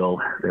fulfill.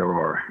 There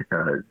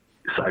are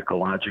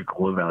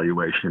psychological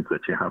evaluations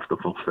that you have to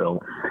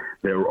fulfill.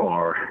 There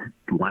are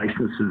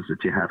licenses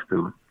that you have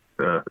to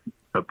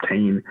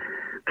obtain,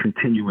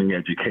 continuing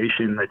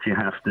education that you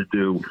have to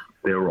do.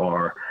 There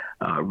are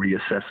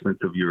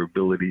reassessment of your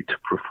ability to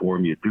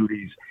perform your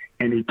duties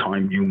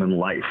anytime human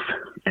life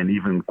and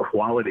even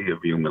quality of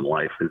human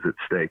life is at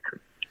stake.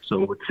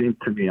 So it would seem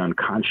to me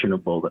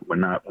unconscionable that we're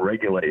not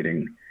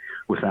regulating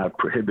without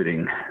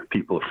prohibiting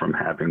people from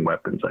having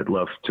weapons. I'd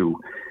love to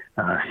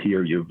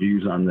hear your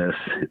views on this.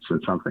 It's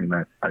been something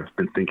that I've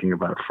been thinking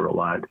about for a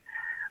lot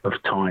of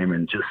time,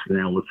 and just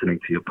now listening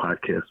to your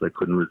podcast, I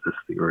couldn't resist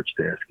the urge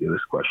to ask you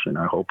this question.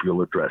 I hope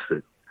you'll address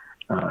it.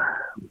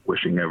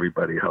 Wishing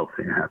everybody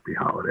healthy and happy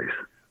holidays.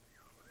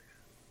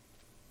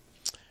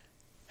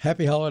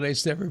 Happy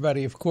holidays to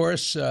everybody, of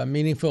course.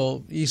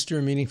 Meaningful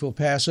Easter, meaningful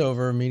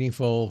Passover,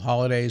 meaningful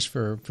holidays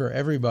for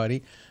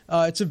everybody.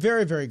 It's a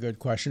very, very good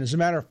question. As a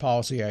matter of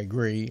policy, I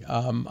agree.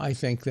 I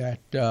think that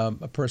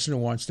a person who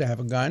wants to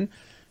have a gun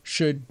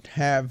should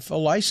have a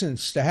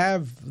license to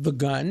have the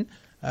gun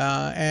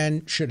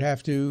and should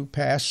have to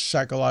pass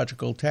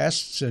psychological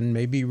tests and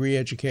maybe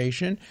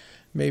re-education.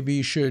 Maybe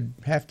you should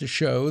have to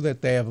show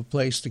that they have a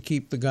place to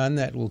keep the gun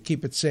that will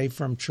keep it safe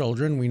from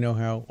children. We know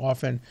how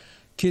often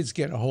kids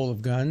get a hold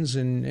of guns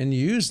and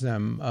use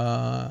them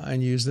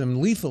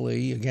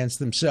lethally against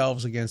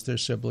themselves, against their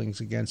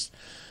siblings, against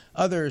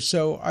others.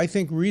 So I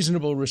think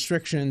reasonable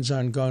restrictions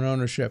on gun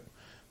ownership,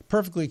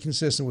 perfectly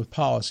consistent with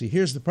policy.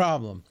 Here's the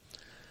problem: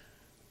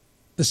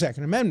 the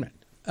Second Amendment.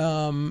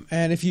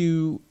 And if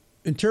you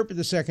interpret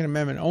the Second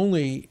Amendment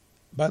only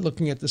by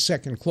looking at the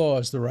second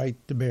clause, the right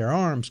to bear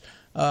arms,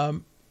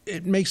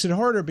 it makes it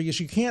harder because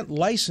you can't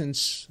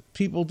license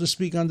people to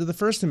speak under the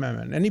First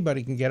Amendment.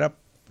 Anybody can get up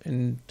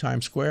in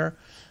Times Square,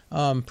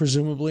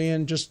 presumably,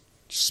 and just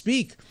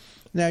speak.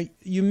 Now,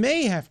 you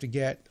may have to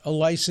get a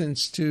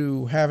license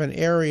to have an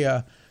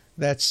area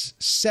that's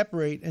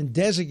separate and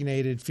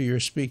designated for your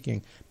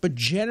speaking. But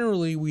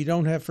generally, we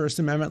don't have First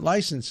Amendment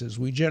licenses.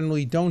 We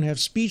generally don't have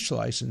speech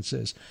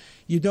licenses.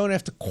 You don't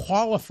have to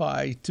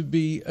qualify to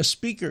be a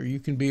speaker. You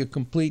can be a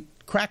complete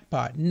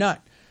crackpot,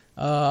 nut.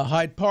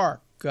 Hyde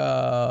Park,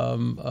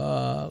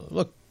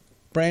 look,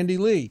 Brandy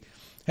Lee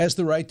has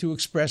the right to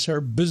express her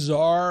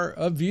bizarre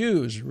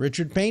views.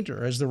 Richard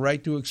Painter has the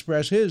right to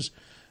express his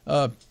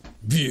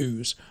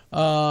views.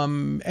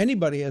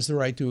 Anybody has the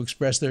right to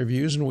express their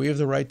views, and we have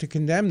the right to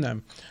condemn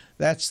them.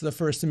 That's the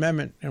First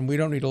Amendment, and we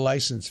don't need a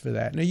license for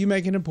that. Now, you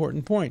make an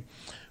important point.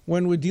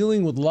 When we're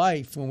dealing with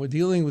life, when we're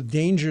dealing with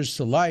dangers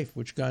to life,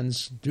 which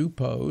guns do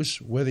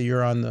pose, whether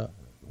you're on the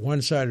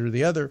one side or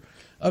the other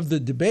of the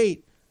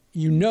debate,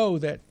 you know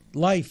that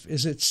life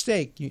is at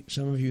stake.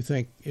 Some of you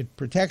think it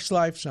protects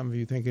life. Some of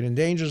you think it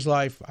endangers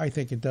life. I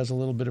think it does a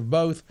little bit of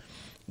both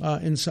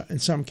in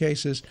some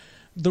cases.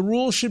 The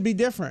rules should be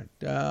different.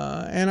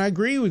 And I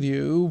agree with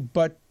you,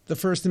 but the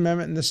First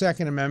Amendment and the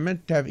Second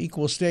Amendment have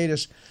equal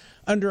status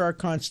under our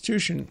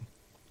Constitution.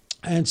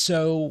 And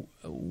so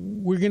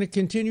we're going to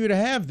continue to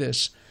have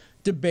this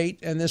debate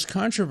and this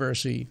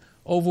controversy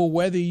over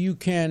whether you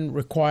can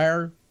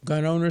require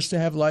gun owners to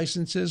have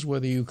licenses,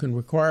 whether you can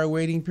require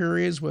waiting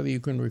periods, whether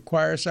you can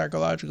require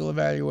psychological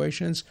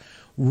evaluations,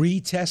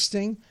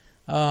 retesting.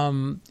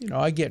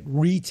 I get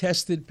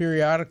retested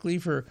periodically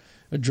for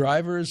a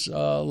driver's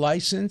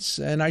license,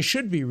 and I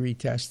should be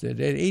retested.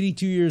 At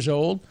 82 years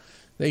old,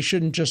 they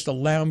shouldn't just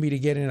allow me to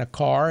get in a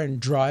car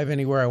and drive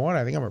anywhere I want.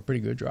 I think I'm a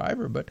pretty good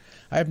driver, but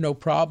I have no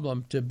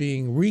problem to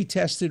being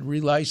retested,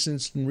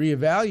 relicensed, and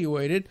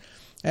reevaluated.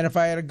 And if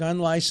I had a gun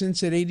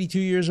license at 82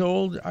 years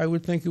old, I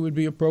would think it would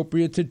be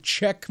appropriate to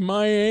check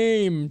my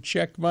aim,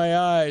 check my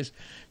eyes,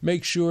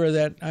 make sure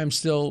that I'm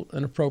still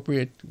an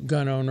appropriate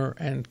gun owner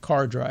and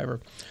car driver.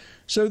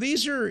 So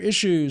these are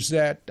issues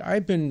that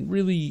I've been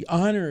really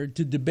honored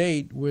to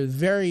debate with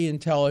very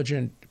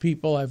intelligent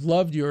people. I've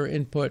loved your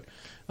input.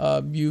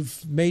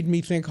 You've made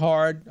me think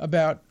hard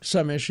about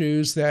some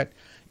issues that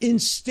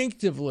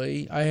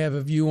instinctively I have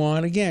a view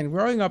on. Again,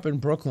 growing up in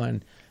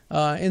Brooklyn,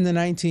 in the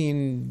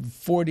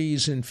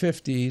 1940s and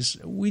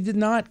 50s, we did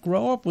not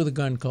grow up with a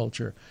gun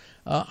culture.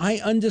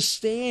 I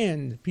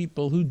understand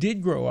people who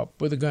did grow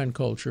up with a gun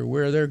culture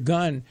where their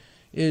gun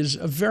is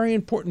a very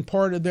important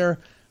part of their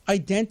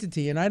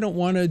identity, and I don't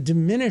want to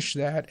diminish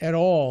that at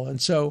all.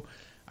 And so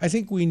I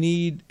think we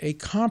need a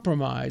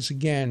compromise,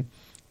 again,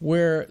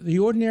 where the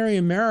ordinary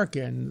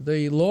American,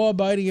 the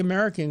law-abiding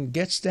American,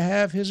 gets to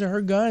have his or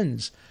her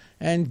guns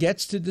and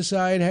gets to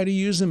decide how to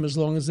use them as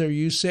long as they're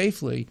used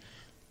safely,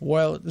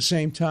 while at the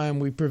same time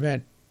we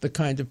prevent the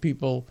kind of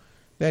people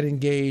that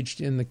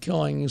engaged in the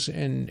killings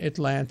in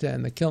Atlanta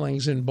and the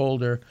killings in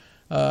Boulder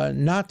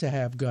not to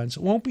have guns.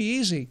 It won't be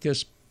easy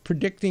because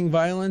predicting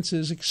violence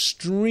is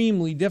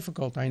extremely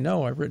difficult. I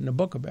know. I've written a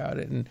book about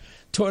it and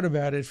taught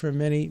about it for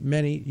many,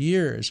 many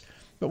years.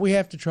 But we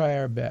have to try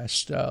our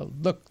best.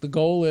 Look, the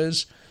goal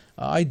is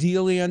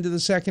ideally under the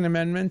Second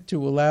Amendment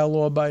to allow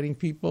law-abiding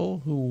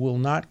people who will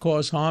not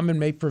cause harm and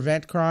may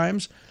prevent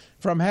crimes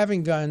from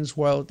having guns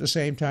while at the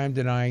same time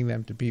denying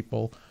them to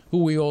people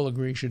who we all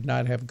agree should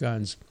not have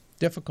guns.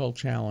 Difficult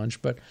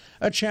challenge, but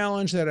a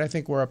challenge that I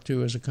think we're up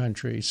to as a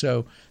country.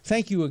 So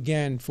thank you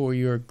again for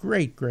your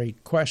great,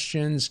 great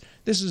questions.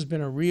 This has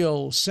been a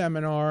real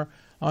seminar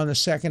on the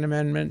Second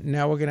Amendment.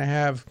 Now we're going to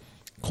have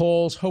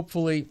calls,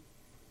 hopefully,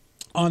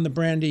 on the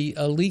Brandy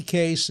Lee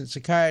case and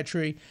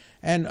psychiatry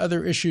and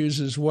other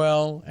issues as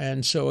well.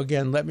 And so,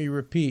 again, let me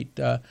repeat,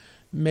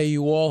 may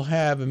you all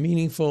have a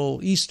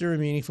meaningful Easter, a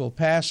meaningful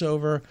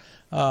Passover.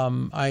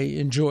 I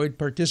enjoyed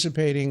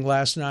participating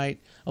last night,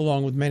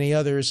 along with many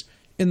others,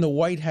 in the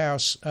White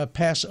House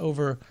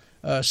Passover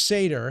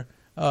Seder,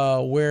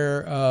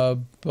 where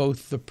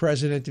both the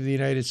President of the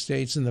United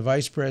States and the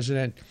Vice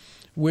President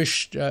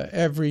wished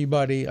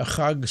everybody a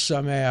Chag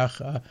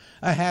Sameach,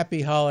 a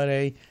happy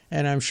holiday,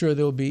 and I'm sure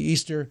there'll be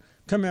Easter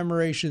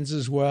commemorations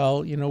as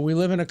well. You know, we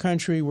live in a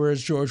country where,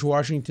 as George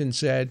Washington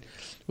said,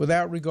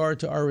 without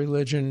regard to our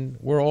religion,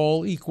 we're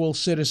all equal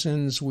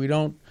citizens. We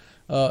don't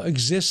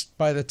exist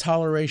by the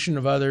toleration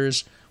of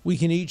others. We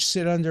can each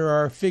sit under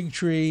our fig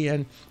tree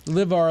and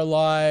live our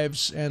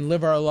lives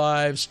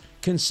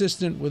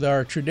consistent with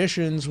our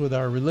traditions, with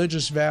our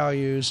religious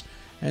values.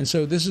 And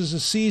so this is a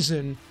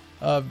season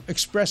of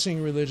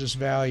expressing religious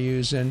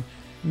values, and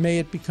may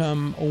it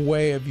become a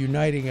way of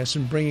uniting us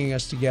and bringing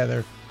us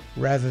together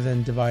rather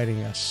than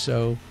dividing us.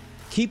 So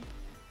keep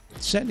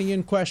sending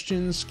in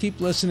questions, keep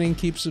listening,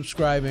 keep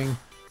subscribing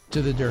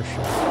to The Dersh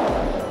Show.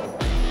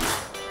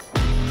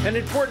 An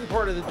important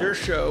part of The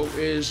Dersh Show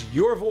is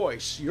your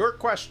voice, your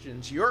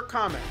questions, your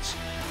comments.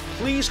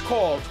 Please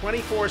call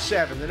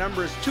 24/7. The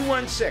number is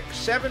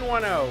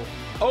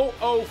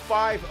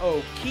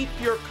 216-710-0050. Keep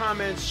your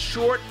comments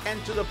short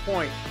and to the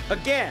point.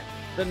 Again,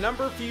 the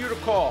number for you to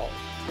call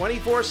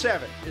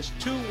 24/7 is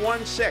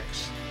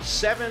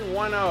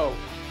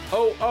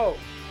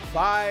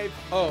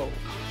 216-710-0050.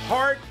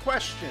 Hard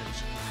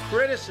questions,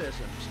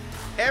 criticisms,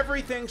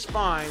 everything's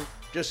fine.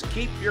 Just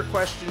keep your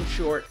questions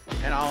short,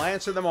 and I'll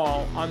answer them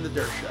all on The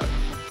Dersh Show.